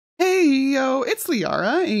Heyo, it's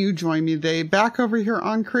Lyarrah, and you join me today back over here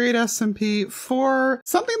on Create SMP for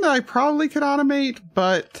something that I probably could automate,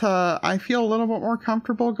 but I feel a little bit more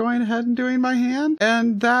comfortable going ahead and doing by hand,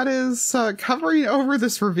 and that is covering over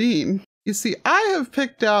this ravine. You see, I have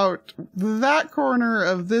picked out that corner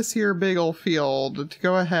of this here big ol' field to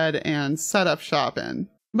go ahead and set up shop in.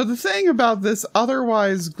 But the thing about this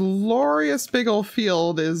otherwise glorious big ol'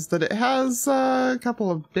 field is that it has a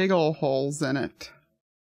couple of big ol' holes in it.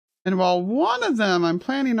 And while one of them I'm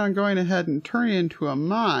planning on going ahead and turning into a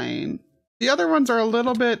mine, the other ones are a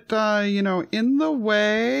little bit, in the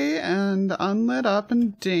way and unlit up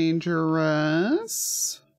and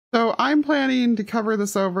dangerous. So I'm planning to cover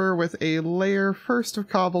this over with a layer first of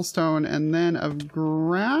cobblestone and then of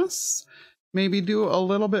grass. Maybe do a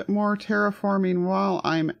little bit more terraforming while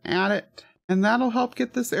I'm at it. And that'll help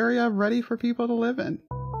get this area ready for people to live in.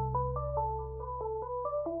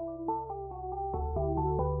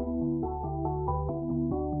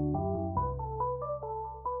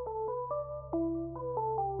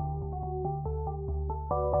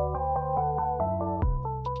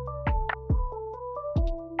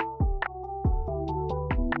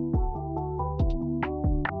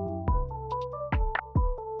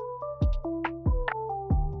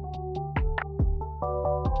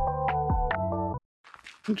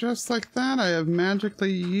 Just like that, I have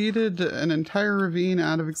magically yeeted an entire ravine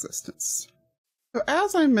out of existence. So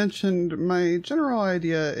as I mentioned, my general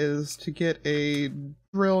idea is to get a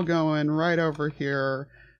drill going right over here,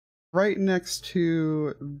 right next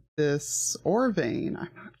to this ore vein.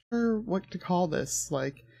 I'm not sure what to call this,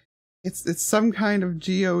 like, it's some kind of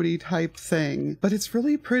geode type thing, but it's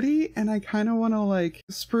really pretty and I kind of want to like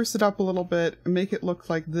spruce it up a little bit and make it look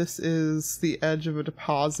like this is the edge of a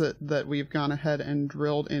deposit that we've gone ahead and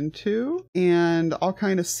drilled into. And I'll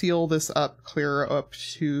kind of seal this up, clear up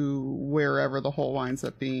to wherever the hole winds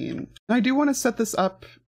up being. And I do want to set this up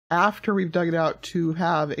after we've dug it out to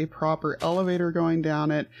have a proper elevator going down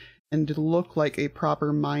it and to look like a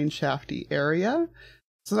proper mine shafty area.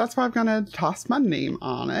 So that's why I'm gonna toss my name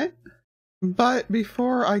on it. But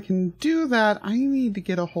before I can do that, I need to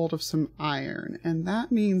get a hold of some iron, and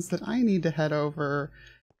that means that I need to head over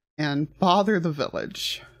and bother the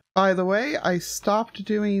village. By the way, I stopped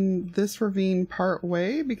doing this ravine part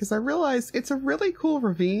way because I realized it's a really cool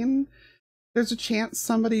ravine. There's a chance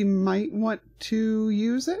somebody might want to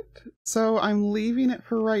use it, so I'm leaving it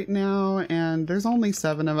for right now, and there's only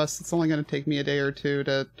 7 of us. It's only going to take me a day or two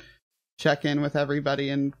to check in with everybody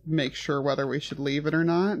and make sure whether we should leave it or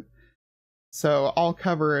not. So I'll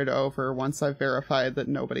cover it over once I've verified that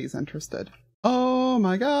nobody's interested. Oh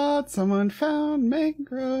my god, someone found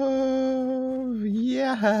mangrove!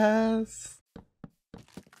 Yes!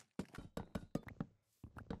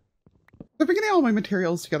 I've been getting all my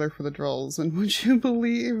materials together for the drills, and would you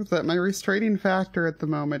believe that my restraining factor at the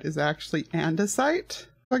moment is actually andesite?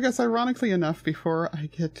 I guess ironically enough, before I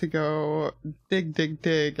get to go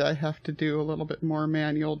dig, I have to do a little bit more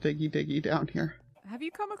manual diggy down here. Have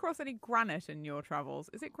you come across any granite in your travels?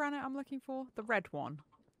 Is it granite I'm looking for? The red one?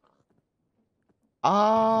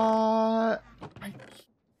 I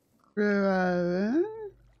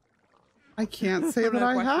can't say that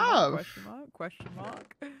I have. Question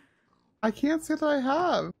mark. I can't say that I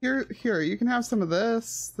have. Here, you can have some of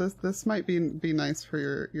this. This might be nice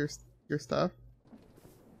for your stuff.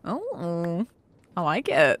 Oh, I like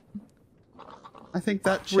it. I think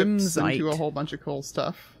that chips into a whole bunch of cool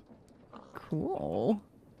stuff. Cool.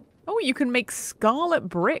 Oh, you can make scarlet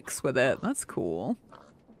bricks with it. That's cool.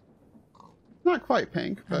 Not quite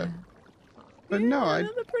pink, but yeah, no,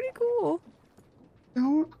 they're pretty cool.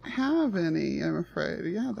 Don't have any, I'm afraid.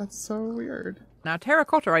 Yeah, that's so weird. Now,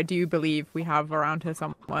 terracotta, I do believe we have around here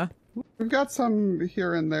somewhere. We've got some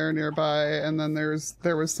here and there nearby, and then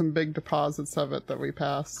there was some big deposits of it that we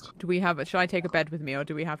passed. Do we have? Should I take a bed with me, or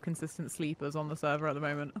do we have consistent sleepers on the server at the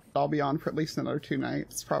moment? I'll be on for at least another 2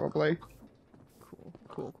 nights, probably.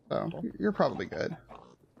 Cool. So you're probably good.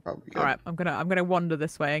 Probably good. All right, I'm gonna wander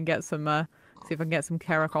this way and get some. See if I can get some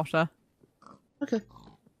terracotta. Okay.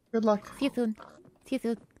 Good luck. See you soon. See you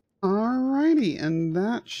soon. Alrighty, and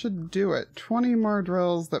that should do it. 20 more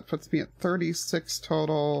drills, that puts me at 36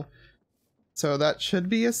 total. So that should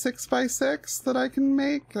be a 6x6 that I can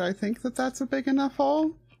make. I think that that's a big enough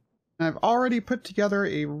hole. And I've already put together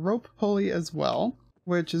a rope pulley as well,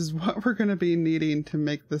 which is what we're going to be needing to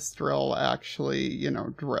make this drill actually,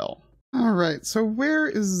 drill. Alright, so where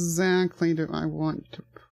exactly do I want to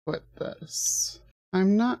put this?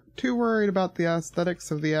 I'm not too worried about the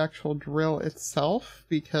aesthetics of the actual drill itself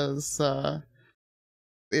because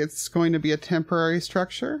it's going to be a temporary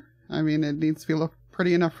structure. I mean, it needs to be look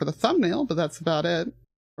pretty enough for the thumbnail, but that's about it.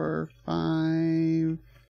 4, 5,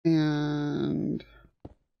 and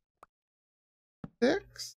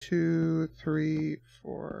 6. 2, 3,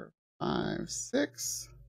 4, 5, 6.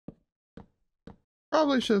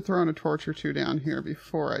 Probably should have thrown a torch or two down here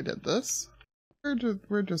before I did this.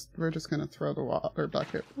 We're just gonna throw the water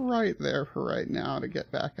bucket right there for right now to get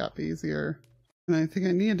back up easier. And I think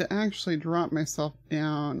I need to actually drop myself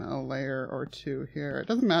down a layer or two here. It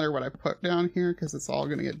doesn't matter what I put down here because it's all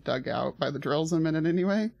gonna get dug out by the drills in a minute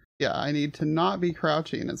anyway. Yeah, I need to not be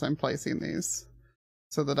crouching as I'm placing these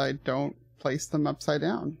so that I don't place them upside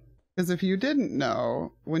down. Because if you didn't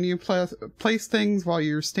know, when you place things while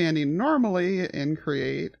you're standing normally in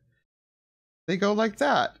Create, they go like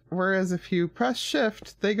that. Whereas if you press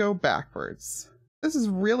Shift, they go backwards. This is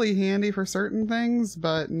really handy for certain things,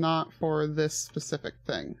 but not for this specific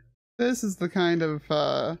thing. This is the kind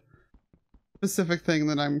of specific thing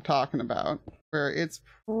that I'm talking about, where it's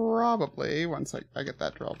probably, once I get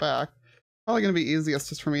that drill back, probably going to be easiest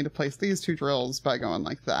just for me to place these two drills by going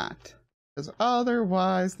like that. Because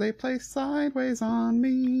otherwise they place sideways on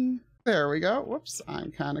me. There we go. Whoops, I'm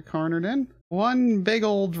kind of cornered in. One big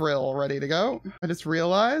old drill ready to go. I just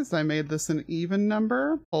realized I made this an even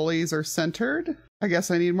number. Pulleys are centered. I guess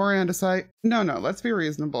I need more andesite. No, let's be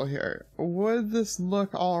reasonable here. Would this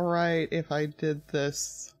look alright if I did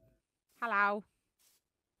this? Hello.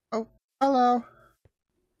 Oh, hello.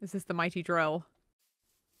 Is this the mighty drill?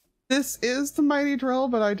 This is the mighty drill,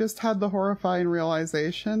 but I just had the horrifying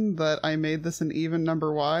realization that I made this an even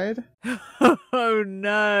number wide. Oh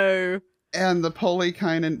no. And the pulley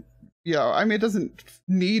kind of, I mean, it doesn't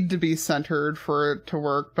need to be centered for it to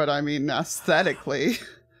work, but I mean, aesthetically.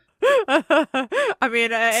 I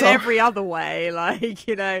mean, in every other way, like,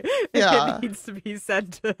 yeah. It needs to be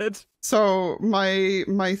centered. So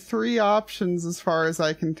my three options, as far as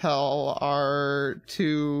I can tell, are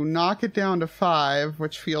to knock it down to 5,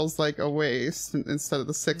 which feels like a waste instead of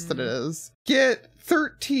the 6 that it is. Get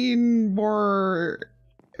 13 more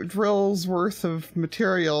drills worth of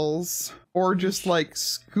materials, or just like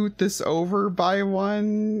scoot this over by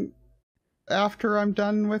one after I'm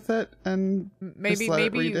done with it, and maybe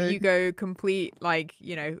you go complete, like,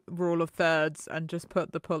 rule of thirds and just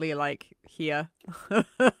put the pulley like here.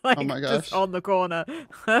 Like, oh my gosh, just on the corner.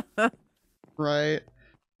 Right.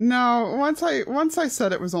 No, once I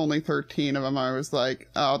said it was only 13 of them, I was like,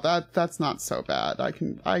 oh, that's not so bad. I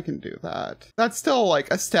can do that. That's still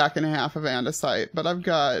like a stack and a half of andesite, but I've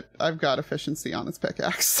got efficiency on this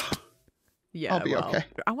pickaxe. Yeah, I'll be okay.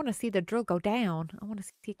 I want to see the drill go down. I want to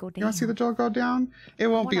see it go down. You want to see the drill go down? It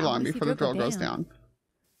won't be long before the drill goes down.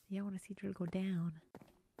 Yeah, I want to see drill go down.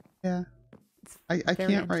 Yeah. I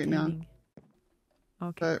can't right now.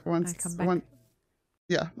 Okay. But once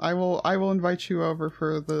yeah, I will invite you over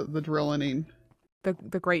for the drilling. The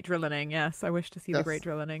great drilling, yes. I wish to see the great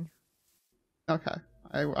drilling. Okay.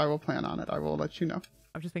 I will plan on it. I will let you know.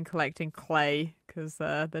 I've just been collecting clay because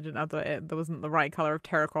they didn't have there wasn't the right color of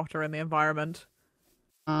terracotta in the environment.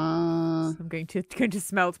 So I'm going to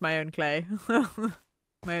smelt my own clay. My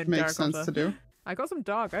own makes terracotta. sense to do. I got some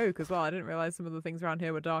dark oak as well. I didn't realize some of the things around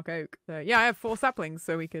here were dark oak. So, yeah, I have 4 saplings,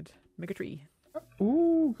 so we could make a tree.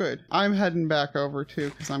 Ooh, good. I'm heading back over too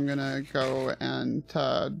because I'm gonna go and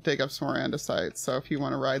dig up some more andesite. So if you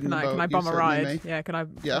want to ride in the boat, can I bum a ride? may. Yeah, can I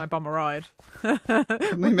bum a ride?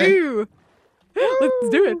 Woohoo! Let's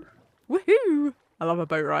do it! Woohoo! I love a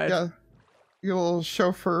boat ride. Yeah, your little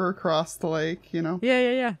chauffeur across the lake,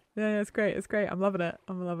 Yeah, it's great. It's great. I'm loving it.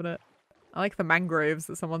 I like the mangroves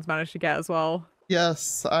that someone's managed to get as well.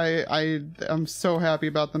 Yes, I am so happy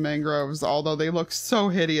about the mangroves, although they look so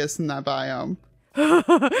hideous in that biome.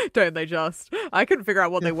 Don't they just? I couldn't figure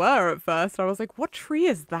out what they were at first. I was like, what tree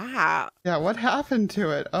is that? Yeah, what happened to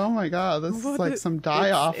it? Oh my god, this is like some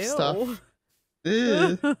die-off stuff.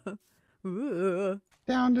 Ew.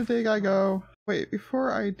 Down to dig I go. Wait,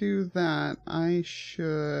 before I do that, I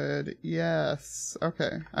should... Yes.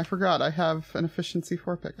 Okay, I forgot. I have an efficiency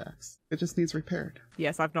 4 pickaxe. It just needs repaired.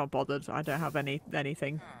 Yes, I've not bothered. I don't have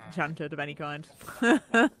anything enchanted of any kind.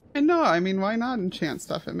 And no, I mean, why not enchant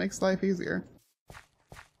stuff? It makes life easier.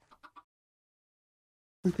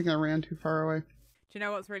 I think I ran too far away. Do you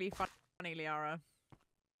know what's really funny, Lyarrah?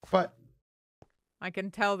 What? I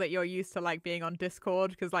can tell that you're used to like being on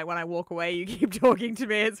Discord because like when I walk away you keep talking to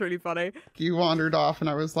me. It's really funny. You wandered off and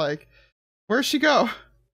I was like, where'd she go?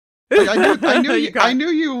 Like, I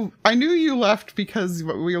knew you left because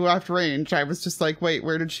we left range. I was just like, wait,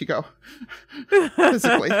 where did she go?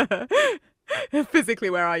 Physically.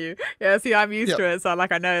 Physically, where are you? Yeah, see, I'm used to it, so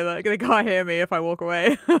like I know that they can't hear me if I walk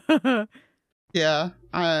away. Yeah,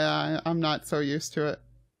 I'm not so used to it.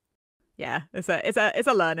 Yeah, it's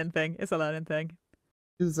a learning thing. It's a learning thing.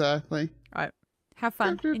 Exactly. All right. Have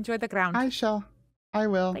fun. Enjoy the ground. I shall. I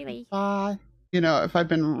will. Bye. Bye. You know, if I'd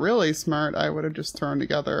been really smart, I would have just thrown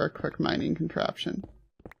together a quick mining contraption.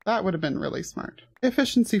 That would have been really smart.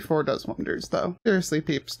 Efficiency 4 does wonders, though. Seriously,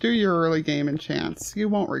 peeps, do your early game enchants. You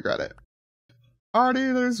won't regret it.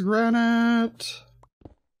 Alrighty, there's granite.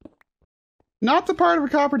 Not the part of a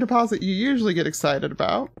copper deposit you usually get excited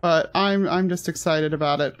about, but I'm just excited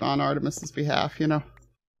about it on Artemis's behalf, you know.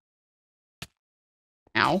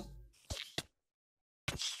 Ow.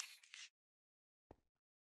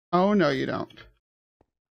 Oh, no, you don't.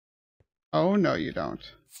 Oh, no, you don't.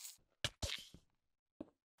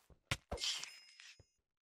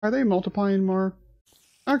 Are they multiplying more?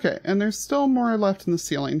 Okay, and there's still more left in the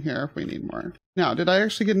ceiling here if we need more. Now, did I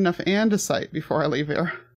actually get enough andesite before I leave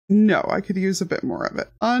here? No, I could use a bit more of it.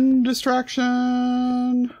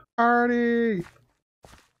 Undistraction! Party!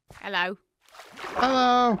 Hello.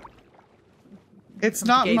 Hello! It's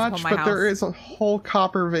not much, but there is a whole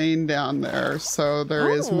copper vein down there, so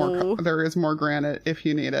there is more granite if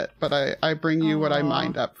you need it. But I bring you what I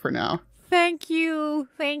mined up for now. Thank you.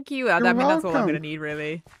 Thank you. I mean, that's all I'm going to need,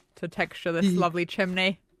 really, to texture this lovely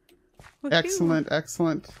chimney. Excellent,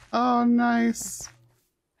 excellent. Oh, nice.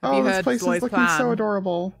 Oh, this place is looking so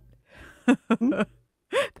adorable.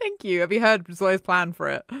 Thank you. Have you heard Zoe's plan for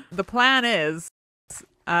it? The plan is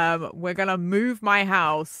we're going to move my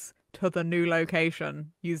house to the new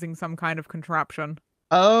location using some kind of contraption.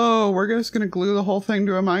 Oh, we're just going to glue the whole thing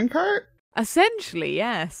to a minecart? Essentially,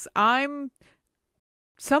 yes. I'm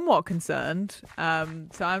somewhat concerned, so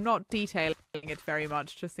I'm not detailing it very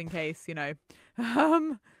much, just in case, you know.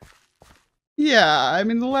 Yeah, I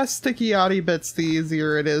mean, the less sticky-outy bits, the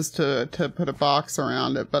easier it is to put a box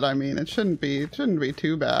around it, but I mean, it shouldn't be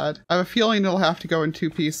too bad. I have a feeling it'll have to go in 2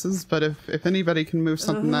 pieces, but if anybody can move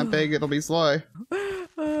something that big, it'll be Zoe.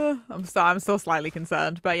 I'm still slightly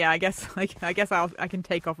concerned, but yeah, I guess I can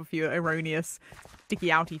take off a few erroneous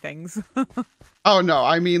sticky-outy things. Oh no,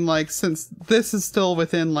 I mean, like, since this is still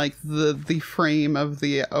within like the frame of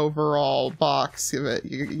the overall box of it,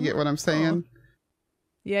 you get what I'm saying?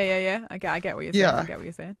 Yeah. I get what you're saying. I get what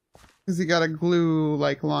you're saying. Because you gotta glue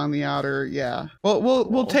like along the outer. Yeah. Well,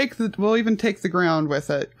 we'll even take the ground with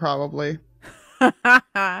it probably.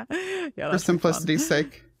 Yeah, for simplicity's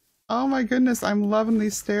sake. Oh my goodness, I'm loving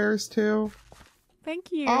these stairs too.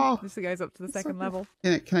 Thank you. Oh, this goes up to the second level.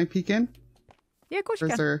 Can I peek in? Yeah, of course you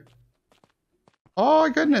can. Oh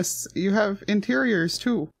goodness, you have interiors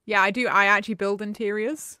too. Yeah, I do. I actually build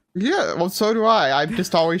interiors. Yeah, well, so do I. I'm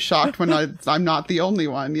just always shocked when I'm not the only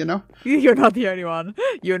one, you know? You're not the only one.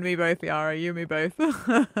 You and me both, Lyarrah. You and me both.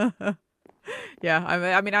 Yeah,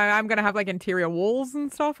 I mean, I'm going to have, like, interior walls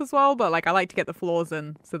and stuff as well, but, like, I like to get the floors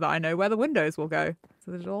in so that I know where the windows will go.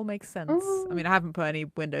 So that it all makes sense. Oh. I mean, I haven't put any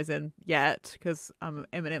windows in yet because I'm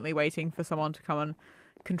imminently waiting for someone to come and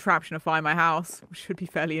contraptionify my house, which should be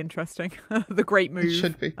fairly interesting. The great move,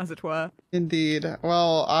 should be, as it were. Indeed.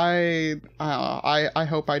 Well, I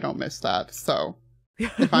hope I don't miss that. So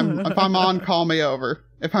if I'm on, call me over.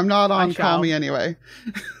 If I'm not on, call me anyway.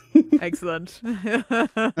 Excellent.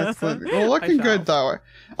 Excellent. Well, looking good though.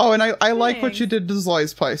 Oh, and I like what you did to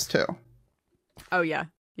Zoe's place too. Oh yeah.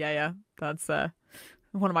 That's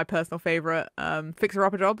one of my personal favorite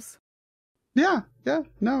fixer-upper jobs. Yeah.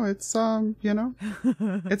 No, it's you know,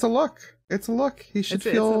 it's a look. It's a look. He should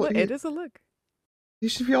feel. It is a look. He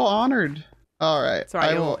should feel honored. All right. Sorry,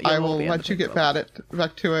 I will let you get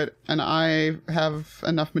back to it, and I have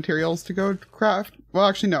enough materials to go craft. Well,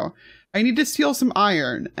 actually, no. I need to steal some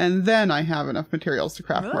iron, and then I have enough materials to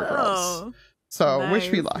craft more girls. So nice,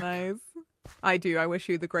 wish me luck. Nice. I do. I wish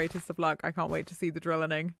you the greatest of luck. I can't wait to see the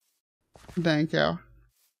drilling. Thank you.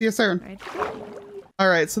 See you soon. Right.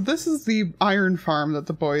 Alright, so this is the iron farm that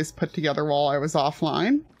the boys put together while I was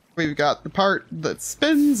offline. We've got the part that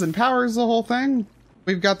spins and powers the whole thing.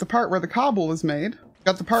 We've got the part where the cobble is made. We've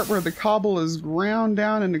got the part where the cobble is ground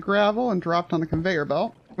down into gravel and dropped on the conveyor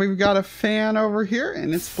belt. We've got a fan over here,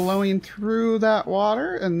 and it's blowing through that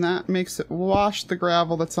water, and that makes it wash the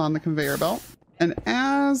gravel that's on the conveyor belt. And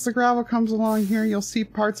as the gravel comes along here, you'll see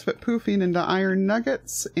parts of it poofing into iron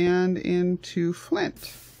nuggets and into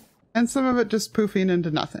flint. And some of it just poofing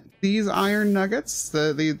into nothing. These iron nuggets,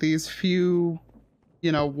 these few,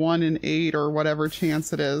 you know, 1 in 8 or whatever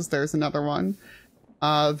chance it is, there's another one,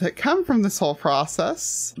 that come from this whole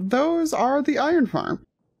process, those are the iron farm.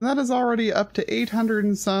 That is already up to 800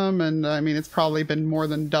 and some, and I mean, it's probably been more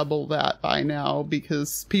than double that by now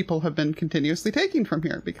because people have been continuously taking from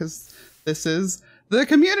here because this is the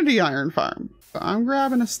community iron farm. So I'm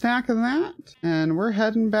grabbing a stack of that, and we're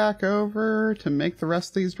heading back over to make the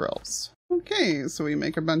rest of these drills. Okay, so we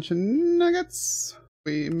make a bunch of nuggets.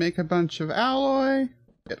 We make a bunch of alloy,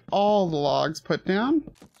 get all the logs put down,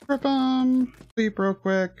 strip them, sleep real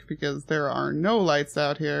quick because there are no lights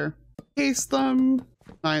out here, case them,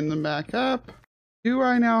 line them back up. Do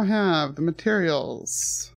I now have the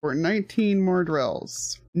materials for 19 more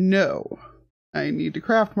drills? No. I need to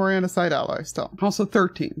craft more andesite alloy still. Also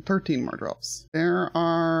 13 more drills. There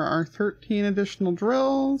are our 13 additional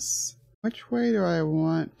drills. Which way do I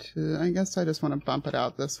want to? I guess I just want to bump it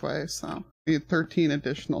out this way, so. We need 13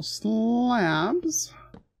 additional slabs.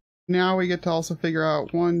 Now we get to also figure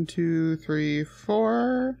out 1, 2, 3,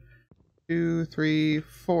 4. 2, 3,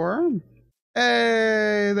 4.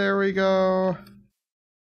 Hey, there we go.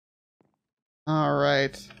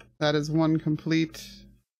 Alright, that is one complete,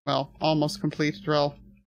 well, almost complete drill.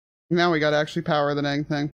 Now we gotta actually power the dang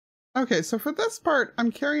thing. Okay, so for this part,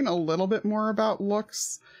 I'm caring a little bit more about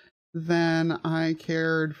looks than I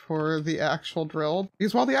cared for the actual drill.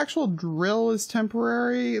 Because while the actual drill is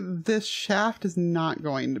temporary, this shaft is not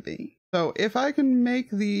going to be. So if I can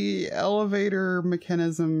make the elevator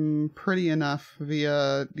mechanism pretty enough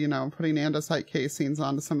via, you know, putting andesite casings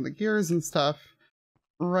onto some of the gears and stuff,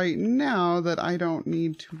 right now that I don't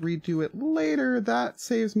need to redo it later, that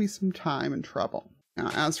saves me some time and trouble.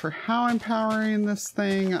 Now, as for how I'm powering this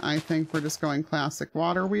thing, I think we're just going classic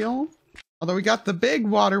water wheel. Although we got the big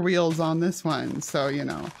water wheels on this one, so, you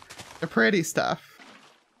know, the pretty stuff.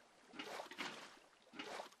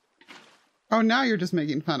 Oh, now you're just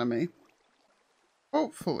making fun of me.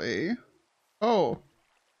 Hopefully. Oh,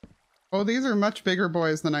 these are much bigger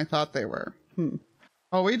boys than I thought they were.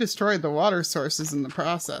 Oh, we destroyed the water sources in the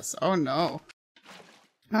process. Oh no.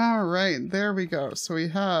 Alright, there we go. So we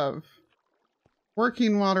have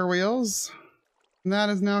working water wheels. And that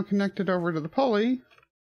is now connected over to the pulley.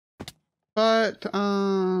 But,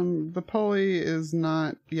 the pulley is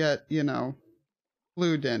not yet, you know,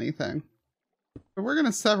 glued to anything. So we're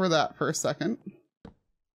gonna sever that for a second.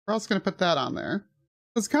 We're also gonna put that on there.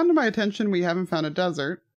 It's come to my attention we haven't found a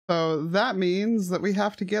desert. So that means that we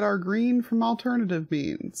have to get our green from alternative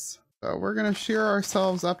means. So we're going to shear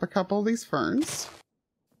ourselves up a couple of these ferns.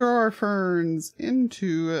 Throw our ferns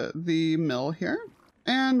into the mill here.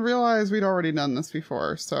 And realize we'd already done this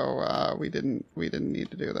before, so we didn't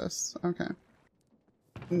need to do this. Okay.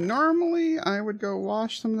 Normally I would go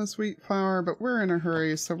wash some of this wheat flour, but we're in a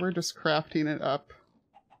hurry, so we're just crafting it up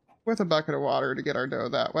with a bucket of water to get our dough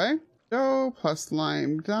that way. Dough plus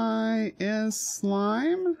lime dye is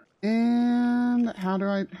slime. And how do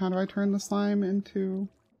I turn the slime into,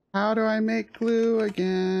 how do I make glue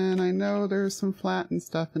again? I know there's some flattened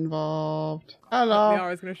stuff involved. Hello.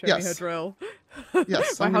 Lyarrah's going to show me her drill.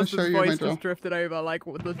 Yes, I'm going to show you my drill. My husband's voice just drifted over like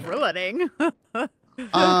with the drilling.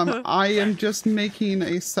 I am just making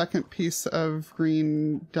a second piece of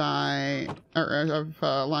green dye, or of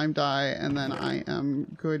lime dye, and then I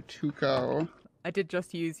am good to go. I did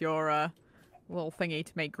just use your little thingy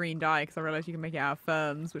to make green dye because I realized you can make it out of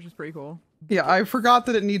ferns, which is pretty cool. Yeah, I forgot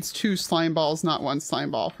that it needs 2 slime balls, not 1 slime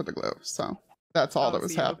ball for the glue. So that's all that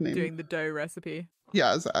was happening. Doing the dough recipe.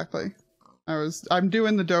 Yeah, exactly. I'm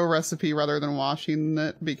doing the dough recipe rather than washing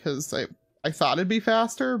it because I thought it'd be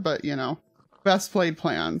faster, but you know, best laid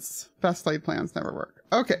plans never work.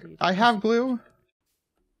 Okay, I have glue.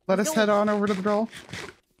 Let us head on over to the drill.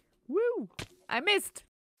 Woo! I missed.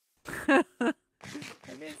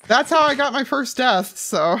 That's how I got my first death,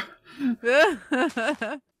 so.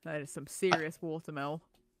 That is some serious watermill.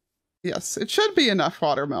 Yes, it should be enough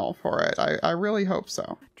watermill for it. I really hope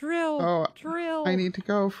so. Drill, drill. I need to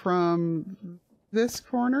go from this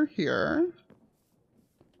corner here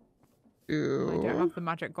to... I don't have the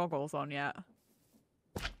magic goggles on yet.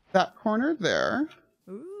 That corner there.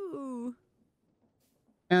 Ooh.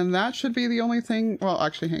 And that should be the only thing... Well,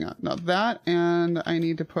 actually, hang on. No, that, and I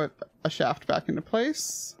need to put a shaft back into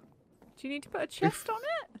place. Do you need to put a chest on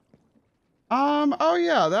it? Oh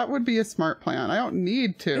yeah, that would be a smart plan. I don't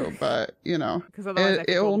need to, but, you know. Because otherwise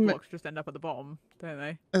all the blocks just end up at the bottom, don't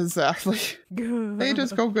they? Exactly. They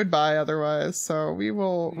just go goodbye otherwise, so we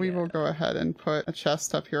will go ahead and put a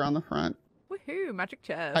chest up here on the front. Woohoo, magic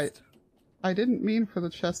chest. I didn't mean for the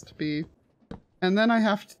chest to be... And then I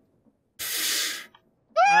have to...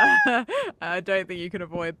 I don't think you can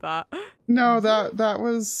avoid that. No, that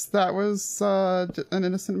was an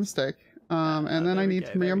innocent mistake. And then I need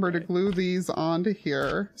to remember to glue these onto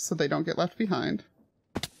here so they don't get left behind.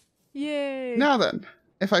 Yay! Now then,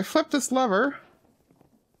 if I flip this lever...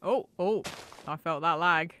 Oh, I felt that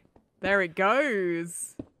lag. There it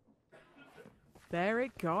goes. There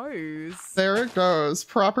it goes. There it goes.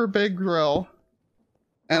 Proper big drill.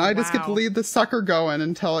 And I just get to lead the sucker going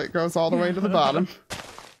until it goes all the way to the bottom.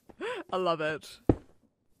 I love it.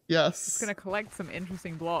 Yes. gonna collect some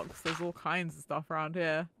interesting blocks. There's all kinds of stuff around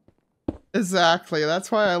here. Exactly.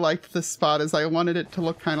 That's why I liked this spot, is I wanted it to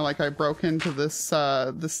look kind of like I broke into this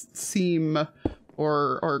this seam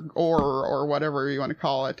or whatever you want to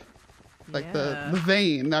call it. Like the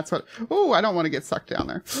vein. That's what. Oh, I don't want to get sucked down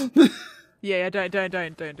there. Yeah, don't do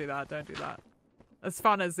that. Don't do that. As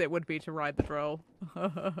fun as it would be to ride the drill.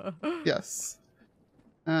 Yes.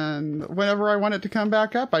 And whenever I want it to come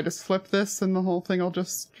back up, I just flip this and the whole thing will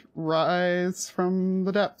just rise from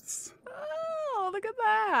the depths. Oh, look at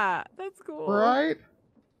that. That's cool. Right?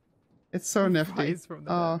 It's so nifty. Rise from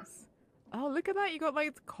the depths. Oh, look at that. You got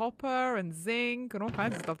like copper and zinc and all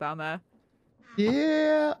kinds of stuff down there.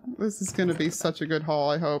 Yeah. This is going to be such a good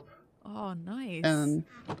haul, I hope. Oh, nice.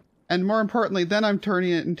 And more importantly, then I'm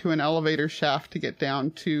turning it into an elevator shaft to get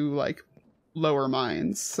down to like lower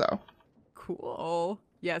mines, so. Cool.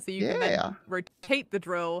 Yeah, so you can then rotate the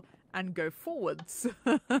drill and go forwards.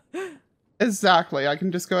 Exactly. I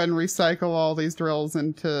can just go ahead and recycle all these drills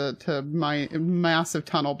into my massive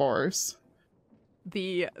tunnel bores.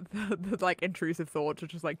 The like intrusive thought to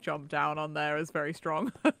just like jump down on there is very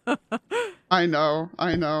strong. I know.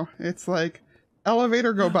 It's like,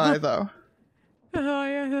 elevator go by though. Oh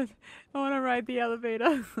yeah, I want to ride the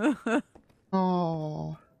elevator.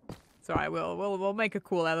 Oh. So we'll make a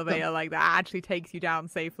cool elevator like that actually takes you down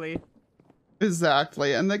safely.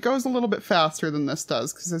 Exactly, and that goes a little bit faster than this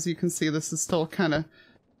does, because as you can see, this is still kind of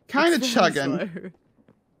chugging.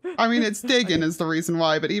 I mean, it's digging is the reason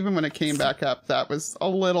why, but even when it came back up, that was a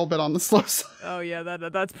little bit on the slow side. Oh yeah,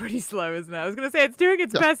 that's pretty slow, isn't it? I was gonna say it's doing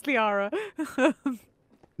its best, Lyarrah.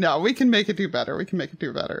 No, we can make it do better.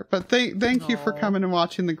 But thank you for coming and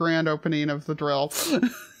watching the grand opening of the drill.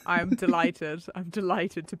 I'm delighted. I'm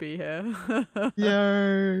delighted to be here.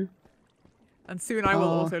 Yay. And soon I will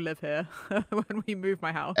also live here when we move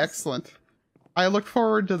my house. Excellent. I look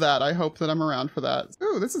forward to that. I hope that I'm around for that.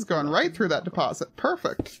 Ooh, this is going right through that deposit.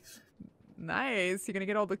 Perfect. Nice. You're going to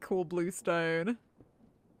get all the cool blue stone.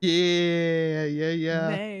 Yeah.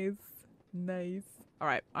 Nice. All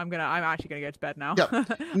right, I'm actually gonna go to bed now.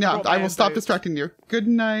 Yep. No, I will stop distracting you. Good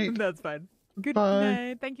night. That's fine. Good Bye.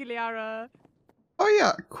 night. Thank you, Lyarrah. Oh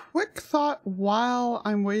yeah, quick thought while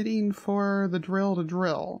I'm waiting for the drill to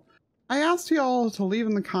drill. I asked you all to leave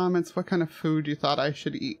in the comments what kind of food you thought I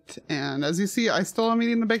should eat. And as you see, I still am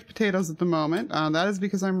eating the baked potatoes at the moment. That is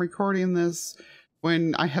because I'm recording this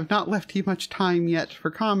when I have not left you much time yet for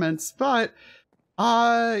comments, but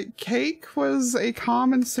cake was a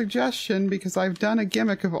common suggestion because I've done a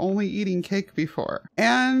gimmick of only eating cake before.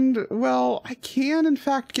 And, well, I can in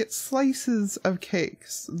fact get slices of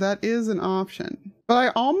cakes. That is an option. But I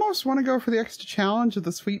almost want to go for the extra challenge of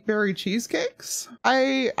the sweet berry cheesecakes.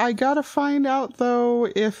 I gotta find out though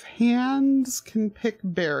if hands can pick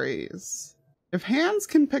berries. If hands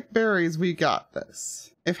can pick berries, we got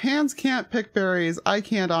this. If hands can't pick berries, I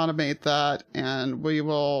can't automate that, and we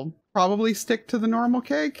will probably stick to the normal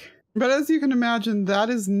cake. But as you can imagine, that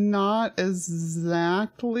is not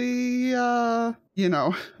exactly,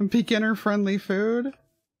 beginner-friendly food.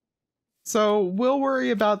 So we'll worry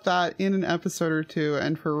about that in an episode or two,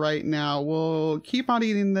 and for right now, we'll keep on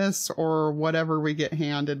eating this or whatever we get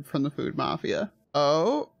handed from the Food Mafia.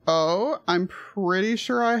 Oh, I'm pretty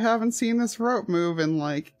sure I haven't seen this rope move in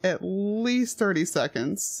like at least 30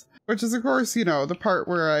 seconds. Which is, of course, the part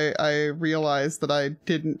where I realized that I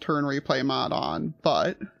didn't turn replay mod on.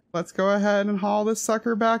 But let's go ahead and haul this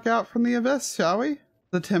sucker back out from the abyss, shall we?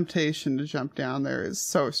 The temptation to jump down there is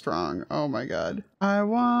so strong. Oh my god. I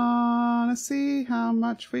wanna see how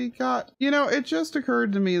much we got. It just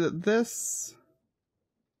occurred to me that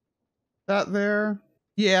that there,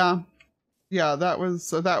 yeah, that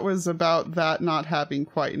was about that not having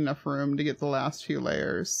quite enough room to get the last few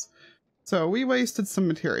layers. So we wasted some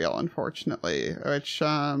material, unfortunately, which,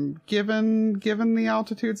 given the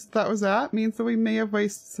altitudes that was at, means that we may have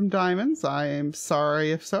wasted some diamonds. I am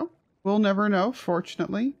sorry if so. We'll never know,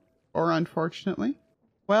 fortunately, or unfortunately.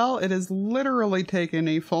 Well, it has literally taken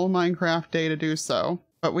a full Minecraft day to do so,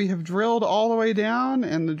 but we have drilled all the way down,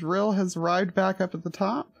 and the drill has arrived back up at the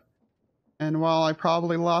top. And while I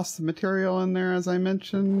probably lost some material in there, as I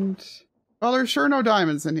mentioned, well, there's sure no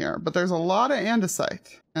diamonds in here, but there's a lot of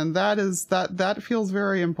andesite. And that feels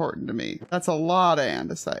very important to me. That's a lot of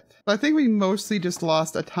andesite. I think we mostly just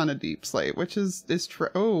lost a ton of deep slate, which is true.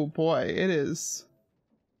 Oh boy, it is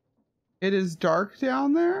dark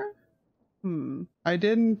down there. I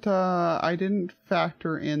didn't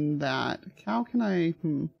factor in that. How can I,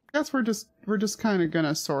 I guess we're just kind of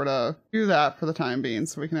gonna sort of do that for the time being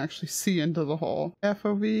so we can actually see into the hole.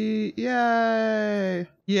 FOV, yay!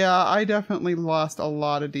 Yeah, I definitely lost a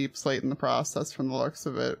lot of deep slate in the process from the looks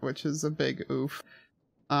of it, which is a big oof.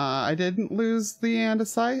 I didn't lose the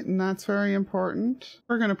andesite, and that's very important.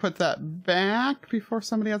 We're gonna put that back before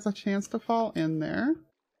somebody has a chance to fall in there.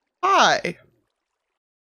 Hi!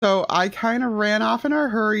 So I kind of ran off in a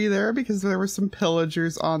hurry there because there were some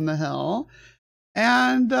pillagers on the hill.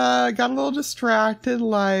 And got a little distracted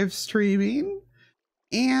live streaming.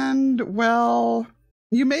 And, well,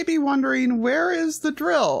 you may be wondering, where is the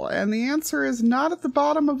drill? And the answer is not at the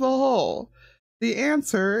bottom of the hole. The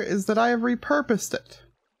answer is that I have repurposed it.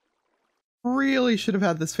 Really should have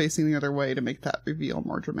had this facing the other way to make that reveal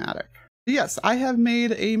more dramatic. But yes, I have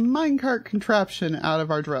made a minecart contraption out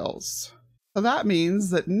of our drills. So that means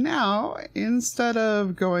that now, instead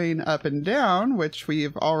of going up and down, which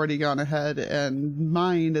we've already gone ahead and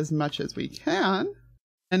mined as much as we can,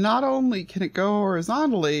 and not only can it go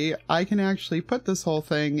horizontally, I can actually put this whole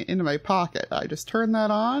thing into my pocket. I just turn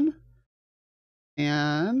that on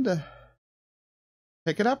and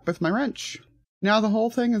pick it up with my wrench. Now the whole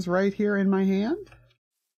thing is right here in my hand,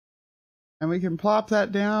 and we can plop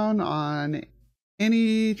that down on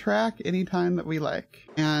any track anytime that we like.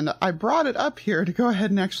 And I brought it up here to go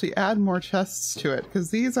ahead and actually add more chests to it,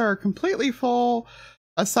 because these are completely full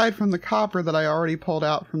aside from the copper that I already pulled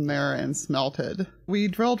out from there and smelted. We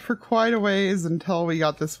drilled for quite a ways until we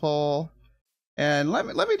got this full, and let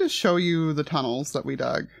me just show you the tunnels that we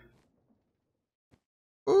dug.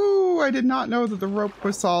 Ooh, I did not know that the rope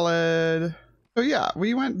was solid. So yeah,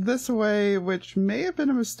 we went this way, which may have been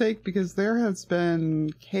a mistake because there has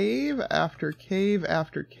been cave after cave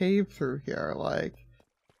after cave through here. Like,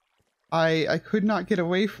 I could not get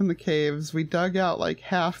away from the caves. We dug out like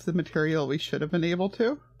half the material we should have been able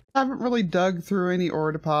to. Haven't really dug through any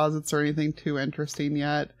ore deposits or anything too interesting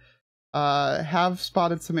yet. Have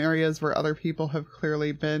spotted some areas where other people have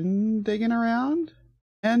clearly been digging around.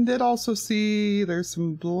 And did also see there's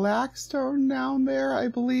some blackstone down there, I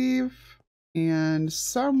believe. And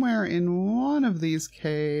somewhere in one of these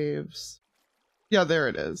caves, yeah, there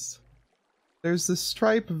it is. There's this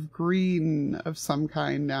stripe of green of some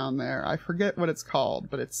kind down there. I forget what it's called,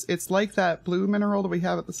 but it's like that blue mineral that we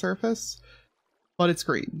have at the surface, but it's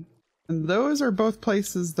green. And those are both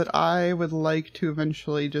places that I would like to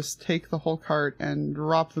eventually just take the whole cart and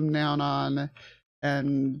drop them down on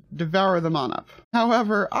and devour them on up.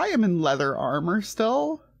 However, I am in leather armor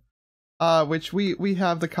still. Which we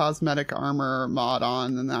have the cosmetic armor mod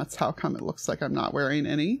on, and that's how come it looks like I'm not wearing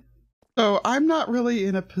any. So I'm not really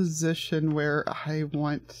in a position where I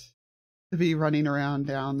want to be running around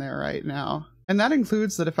down there right now. And that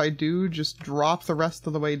includes that if I do just drop the rest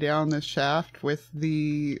of the way down this shaft with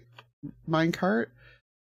the minecart,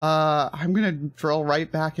 I'm gonna drill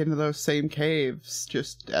right back into those same caves,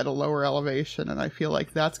 just at a lower elevation, and I feel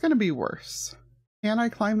like that's gonna be worse. Can I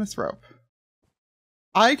climb this rope?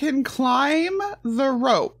 I can climb the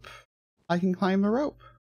rope. I can climb the rope.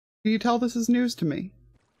 Can you tell this is news to me?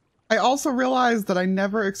 I also realized that I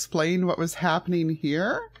never explained what was happening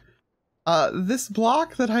here. This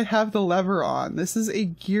block that I have the lever on, this is a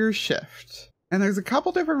gear shift. And there's a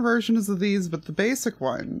couple different versions of these, but the basic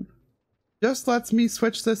one just lets me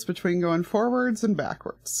switch this between going forwards and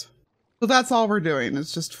backwards. So that's all we're doing,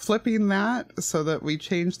 is just flipping that so that we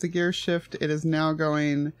change the gear shift. It is now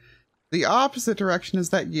going the opposite direction as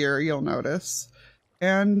that gear, you'll notice.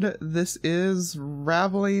 And this is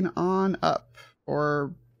raveling on up,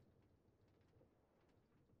 or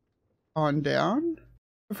on down.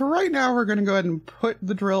 For right now, we're going to go ahead and put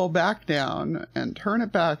the drill back down and turn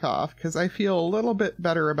it back off, because I feel a little bit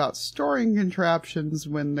better about storing contraptions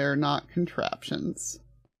when they're not contraptions.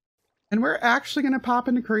 And we're actually going to pop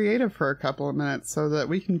into creative for a couple of minutes so that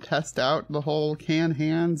we can test out the whole can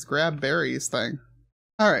hands grab berries thing.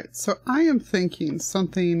 Alright, so I am thinking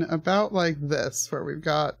something about like this, where we've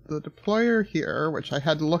got the deployer here, which I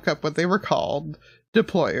had to look up what they were called,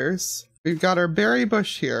 deployers. We've got our berry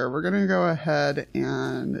bush here. We're going to go ahead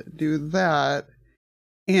and do that.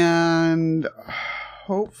 And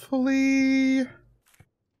hopefully...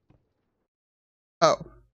 Oh.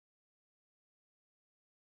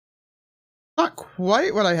 Not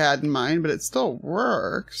quite what I had in mind, but it still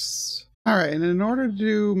works. Alright, and in order to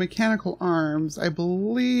do mechanical arms, I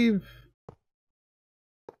believe...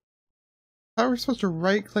 I thought we were supposed to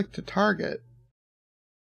right-click to target.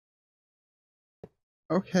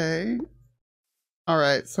 Okay.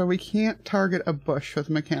 Alright, so we can't target a bush with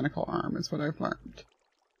a mechanical arm, is what I've learned.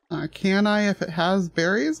 Can I if it has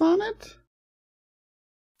berries on it?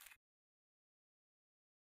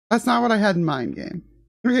 That's not what I had in mind, game.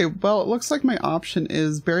 Okay, well, it looks like my option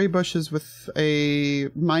is berry bushes with a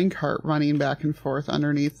minecart running back and forth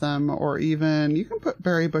underneath them, or even you can put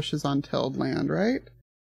berry bushes on tilled land, right?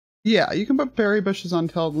 Yeah, you can put berry bushes on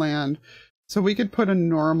tilled land. So we could put a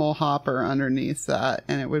normal hopper underneath that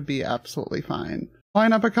and it would be absolutely fine.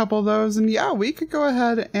 Line up a couple of those and yeah, we could go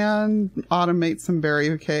ahead and automate some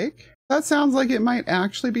berry cake. That sounds like it might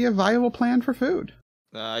actually be a viable plan for food.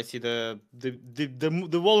 I see the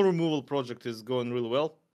wall removal project is going really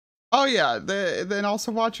well. Oh yeah, then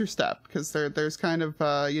also watch your step because there's kind of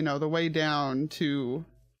you know, the way down to.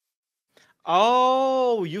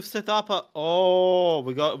 Oh, you've set up a. Oh,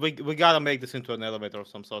 we gotta make this into an elevator of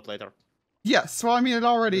some sort later. Yes, well I mean it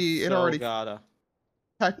already Gotta.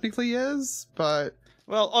 technically is, but.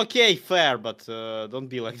 Well, okay, fair, but don't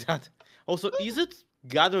be like that. Also, is it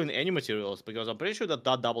gathering any materials? Because I'm pretty sure that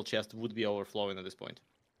double chest would be overflowing at this point.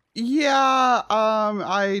 Yeah,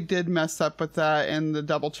 I did mess up with that, and the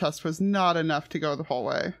double chest was not enough to go the whole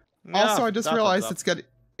way. Yeah, Also, I just realized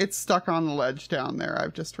it's stuck on the ledge down there.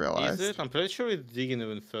 I've just realized. Is it? I'm pretty sure it's digging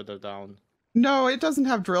even further down. No, it doesn't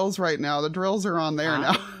have drills right now. The drills are on there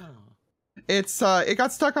now. It's it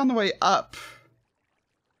got stuck on the way up.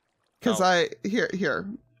 Cause here.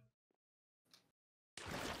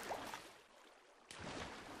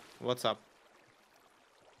 What's up?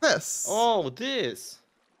 This. Oh, this.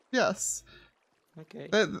 Yes. Okay.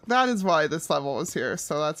 That is why this level was here.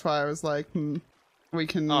 So that's why I was like, we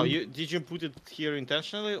can. Oh, did you put it here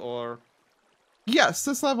intentionally or? Yes,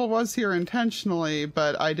 this level was here intentionally,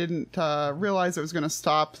 but I didn't realize it was going to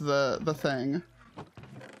stop the thing.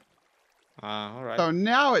 All right. So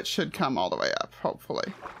now it should come all the way up,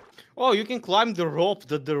 hopefully. Oh, you can climb the rope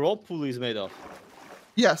that the rope pulley is made of.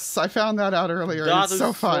 Yes, I found that out earlier. And it's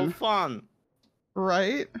so fun. So fun.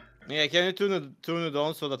 Right? Yeah, can you tune it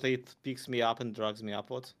on so that it picks me up and drags me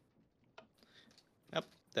upwards? Yep,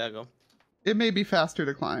 there you go. It may be faster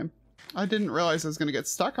to climb. I didn't realize I was going to get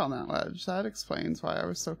stuck on that ledge. That explains why I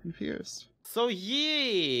was so confused. So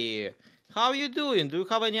yeah, how are you doing? Do you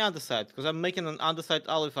have any andesite? Because I'm making an andesite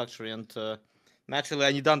alloy factory, and naturally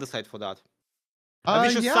I need andesite for that. A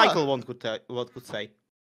vicious cycle, one could say.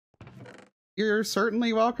 You're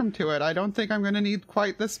certainly welcome to it. I don't think I'm going to need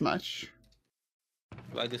quite this much.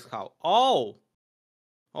 Like this how? Oh,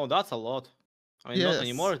 that's a lot. I mean, yes. Not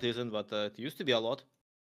anymore it isn't, but it used to be a lot.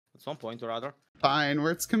 At some point or other. Fine,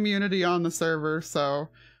 it's community on the server, so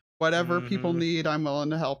whatever people need, I'm willing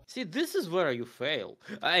to help. See, this is where you fail.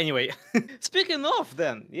 Anyway, speaking of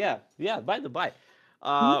then, yeah, by the by.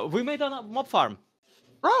 We made a mob farm.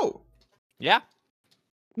 Oh! Yeah.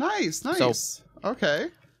 Nice. So, okay.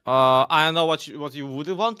 I don't know what you would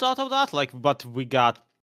want out of that, but we got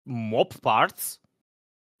mob parts.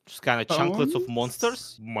 Just kind of chunklets of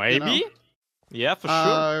monsters. Maybe? You know. Yeah, for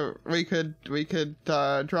sure. We could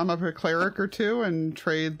drum up a cleric or two and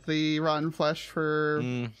trade the rotten flesh for,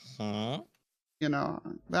 you know,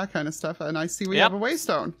 that kind of stuff. And I see we have a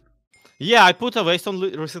waystone. Yeah, I put a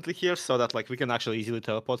waystone recently here so that we can actually easily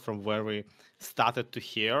teleport from where we started to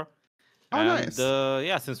here. Oh, and, nice.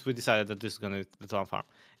 Yeah, since we decided that this is gonna be the town farm.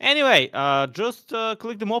 Anyway, just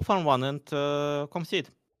click the mob farm one and come see it.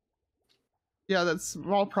 Yeah, that's a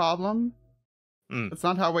small problem. That's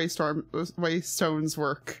not how waystones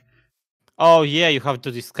work. Oh yeah, you have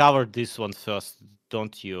to discover this one first,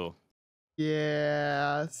 don't you?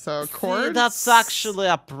 Yeah, so quartz? See, that's actually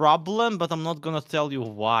a problem, but I'm not gonna tell you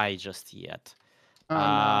why just yet.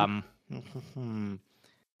 Oh, no.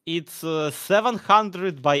 It's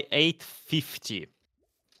 700 by 850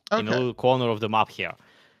 in a little corner of the map here.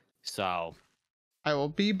 So I will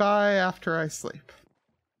be by after I sleep.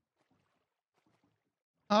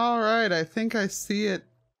 Alright, I think I see it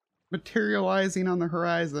materializing on the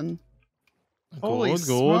horizon. Holy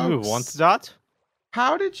smokes. We want that.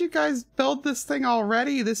 How did you guys build this thing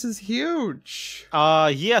already? This is huge.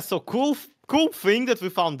 Yeah, so cool thing that we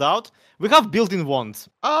found out. We have built-in ones.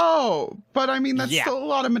 Oh, but I mean, that's still a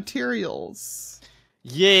lot of materials.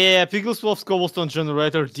 Yeah, Piggleswolf's cobblestone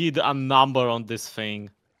generator did a number on this thing.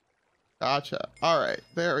 Gotcha. Alright,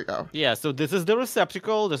 there we go. Yeah, so this is the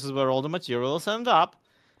receptacle. This is where all the materials end up.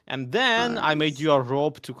 And then I made you a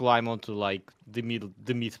rope to climb onto the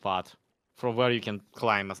mid part, from where you can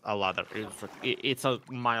climb a ladder. It's a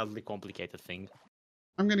mildly complicated thing.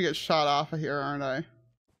 I'm gonna get shot off of here, aren't I?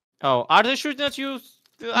 Oh, are they shooting at you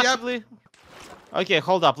actively? Yep. Okay,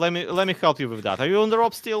 hold up. Let me help you with that. Are you on the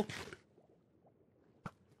rope still?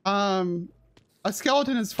 A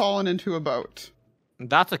skeleton has fallen into a boat.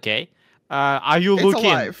 That's okay. Are you looking? It's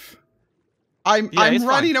alive. I'm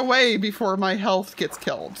running away before my health gets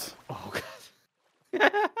killed. Oh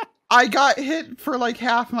god. I got hit for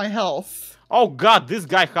half my health. Oh god, this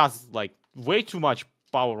guy has like way too much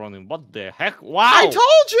power on him. What the heck? Wow! I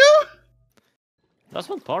told you! That's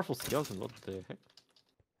one powerful skeleton. What the heck?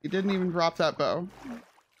 He didn't even drop that bow.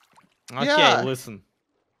 Okay, Yeah. listen.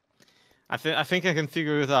 I think I can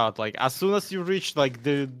figure it out. Like as soon as you reach like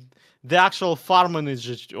the actual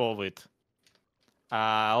farmage of it,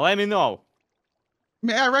 let me know.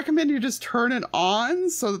 May I recommend you just turn it on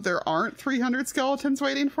so that there aren't 300 skeletons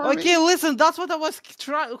waiting for me? Okay, listen, that's what I was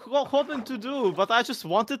hoping to do, but I just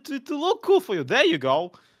wanted to look cool for you. There you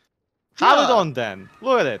go. Have it on then.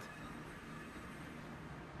 Look at it.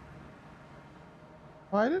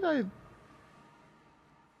 Why did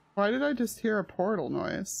I just hear a portal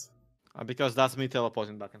noise? Because that's me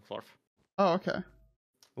teleporting back and forth. Oh, okay.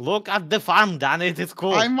 Look at the farm, damn it, it's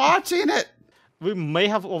cool. I'm watching it! We may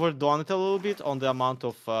have overdone it a little bit on the amount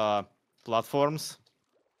of platforms.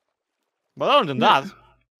 But other than that...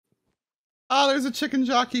 Oh, there's a chicken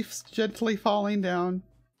jockey gently falling down.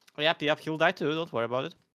 Yep, he'll die too, don't worry about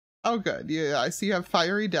it. Oh, good. Yeah, I see you have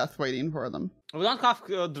fiery death waiting for them. We don't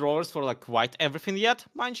have drawers for like quite everything yet,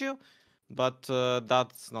 mind you. But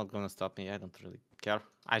that's not gonna stop me, I don't really care.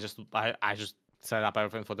 I just set up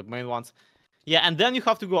everything for the main ones. Yeah, and then you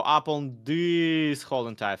have to go up on this whole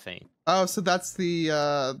entire thing. Oh, so that's the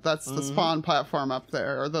spawn platform up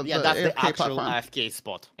there, or the that's the AFK actual platform. AFK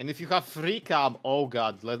spot. And if you have free cam, oh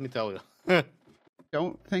god, let me tell you.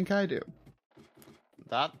 Don't think I do.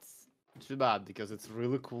 That's too bad because it's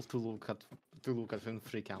really cool to look at in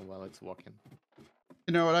free cam while it's walking.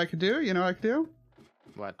 You know what I could do? You know what I could do?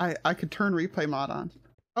 What? I could turn replay mod on.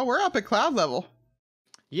 Oh, we're up at cloud level.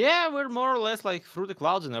 Yeah, we're more or less like through the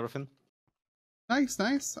clouds and everything. Nice,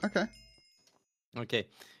 nice. Okay. Okay.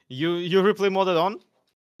 You replay modded on?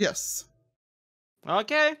 Yes.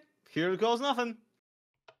 Okay. Here goes nothing.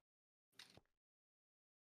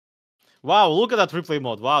 Wow, look at that replay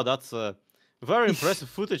mod. Wow, that's very impressive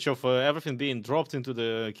footage of everything being dropped into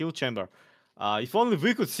the kill chamber. If only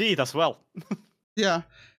we could see it as well. Yeah.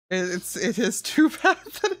 It is too bad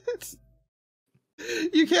that it's...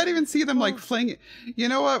 You can't even see them like fling. You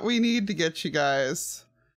know what we need to get you guys?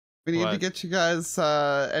 We need to get you guys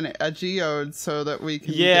a geode so that we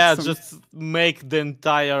can. Yeah, get some... just make the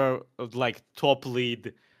entire like top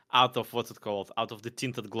lead out of what's it called? Out of the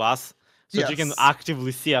tinted glass, so that you can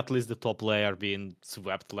actively see at least the top layer being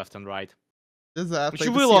swept left and right. Exactly. But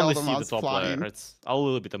you will only see the top layer. It's a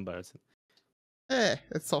little bit embarrassing.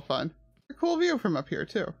 It's so fun. A cool view from up here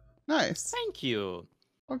too. Nice. Thank you.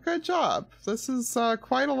 Well, good job. This is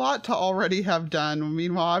quite a lot to already have done.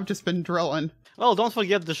 Meanwhile, I've just been drilling. Well, don't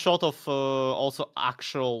forget the shot of also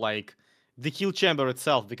actual, like, the kill chamber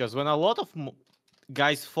itself, because when a lot of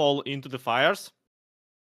guys fall into the fires,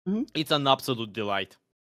 it's an absolute delight.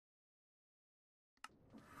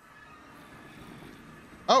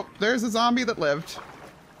 Oh, there's a zombie that lived.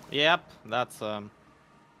 Yep, that's...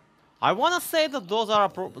 I want to say that those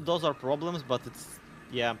are problems, but it's...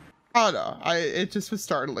 Yeah. Oh no, it just was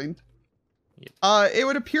startling. Yep. It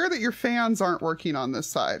would appear that your fans aren't working on this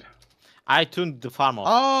side. I tuned the farm off.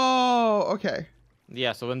 Oh, okay.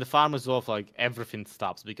 Yeah, so when the farm is off, like everything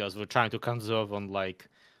stops because we're trying to conserve on like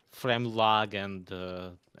frame lag and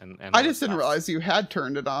I just didn't realize you had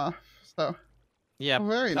turned it off. So yeah,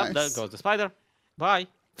 very nice. There goes the spider. Bye.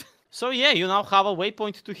 So yeah, you now have a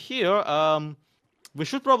waypoint to here. We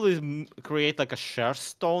should probably create like a share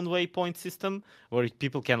stone waypoint system where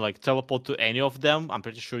people can like teleport to any of them. I'm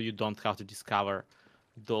pretty sure you don't have to discover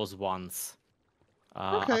those ones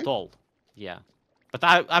at all. Yeah, but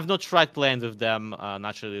I've not tried playing with them.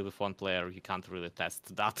 Naturally, with one player, you can't really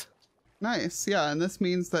test that. Nice, yeah, and this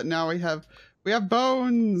means that now we have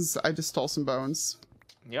bones. I just stole some bones.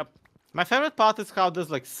 Yep. My favorite part is how there's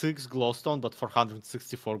like 6 glowstone, but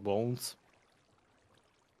 464 bones.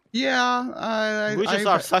 Yeah, which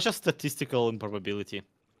are such a statistical improbability.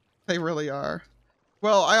 They really are.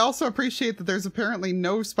 Well, I also appreciate that there's apparently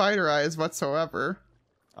no spider eyes whatsoever.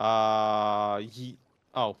 I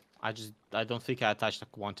don't think I attached a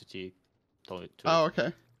quantity to it. Oh,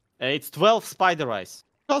 okay. It's 12 spider eyes.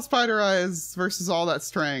 12 spider eyes versus all that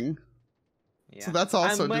string. Yeah. So that's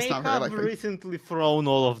also just not very likely. I may have recently thrown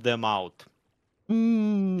all of them out.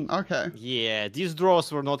 Okay. Yeah, these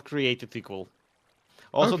drawers were not created equal.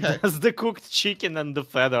 Also, there's the cooked chicken and the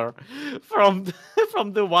feather from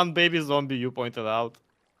the one baby zombie you pointed out.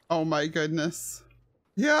 Oh my goodness.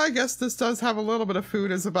 Yeah, I guess this does have a little bit of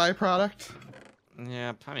food as a byproduct.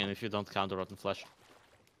 Yeah, I mean, if you don't count the rotten flesh.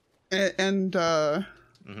 And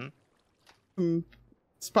some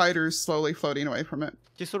spiders slowly floating away from it.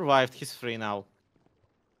 He survived. He's free now.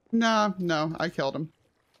 No, I killed him.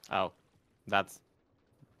 Oh, that's...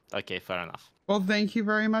 Okay, fair enough. Well, thank you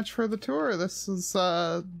very much for the tour. This is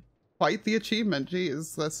quite the achievement.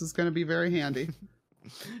 Jeez, this is going to be very handy.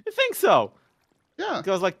 I think so. Yeah.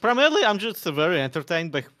 Because like primarily I'm just very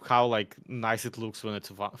entertained by how like nice it looks when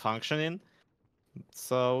it's functioning.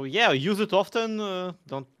 So yeah, use it often.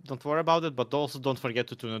 Don't worry about it, but also don't forget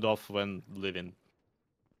to turn it off when leaving.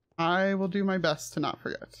 I will do my best to not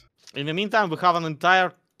forget. In the meantime, we have an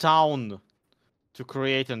entire town to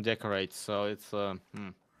create and decorate, so it's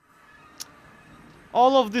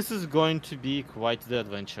all of this is going to be quite the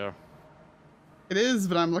adventure. It is,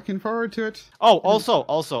 but I'm looking forward to it. Oh, also,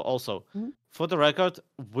 Mhm. for the record,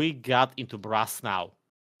 we got into brass now.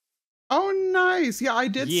 Oh, nice. Yeah, I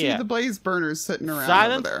did see Yeah. the blaze burners sitting around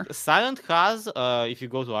over there. Silent has, if you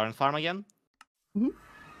go to Iron Farm again, Mhm.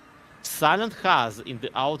 Silent has in the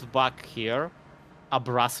outback here a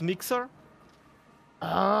brass mixer,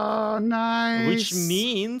 Oh, nice. which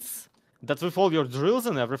means that with all your drills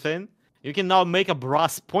and everything, you can now make a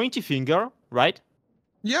brass pointy finger, right?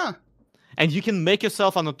 Yeah. And you can make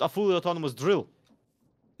yourself a fully autonomous drill.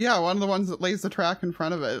 Yeah, one of the ones that lays the track in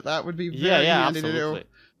front of it. That would be very Yeah, handy absolutely. to do.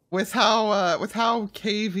 With how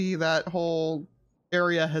cavey that whole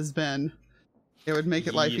area has been, it would make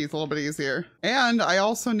it life Yeah. a little bit easier. And I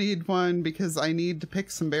also need one because I need to pick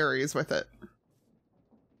some berries with it.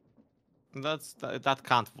 That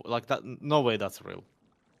can't like that. No way, that's real.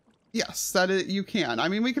 Yes, you can. I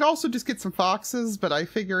mean, we could also just get some foxes, but I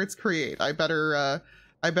figure it's Create. I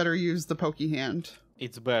better use the pokey hand.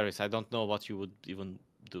 It's berries. I don't know what you would even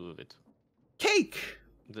do with it. Cake.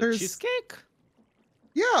 The cheesecake?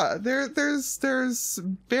 Yeah, there's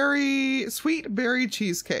sweet berry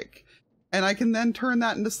cheesecake, and I can then turn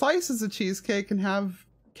that into slices of cheesecake and have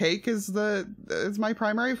cake as my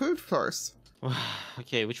primary food source.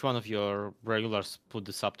 Okay, which one of your regulars put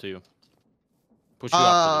this up to you? Put you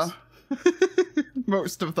up to this?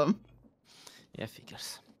 Most of them. Yeah,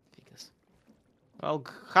 figures. Well,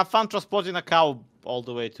 have fun transporting a cow all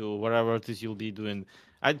the way to wherever it is you'll be doing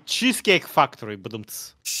a cheesecake factory.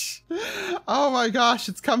 Oh my gosh,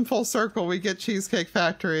 it's come full circle. We get Cheesecake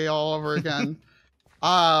Factory all over again.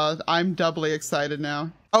 I'm doubly excited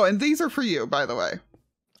now. Oh, and these are for you, by the way.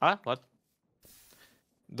 What?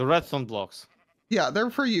 The redstone blocks. Yeah, they're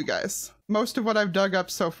for you guys. Most of what I've dug up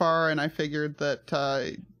so far, and I figured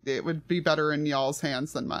that it would be better in y'all's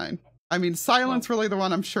hands than mine. I mean, Silent's really the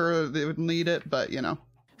one I'm sure they would need it, but you know.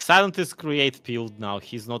 Silent is Create build now.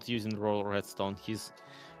 He's not using raw redstone. He's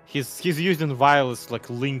using wireless like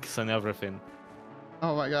links and everything.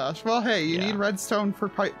 Oh my gosh. Well, hey, you Yeah. need redstone for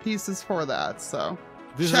pieces for that, so.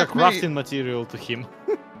 This Checkmate. is a crafting material to him.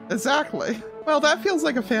 Exactly. Well, that feels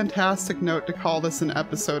like a fantastic note to call this an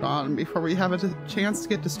episode on before we have a chance to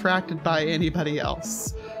get distracted by anybody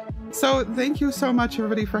else. So thank you so much,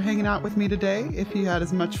 everybody, for hanging out with me today. If you had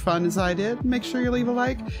as much fun as I did, make sure you leave a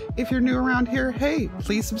like. If you're new around here, hey,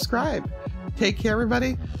 please subscribe. Take care,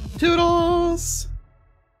 everybody. Toodles!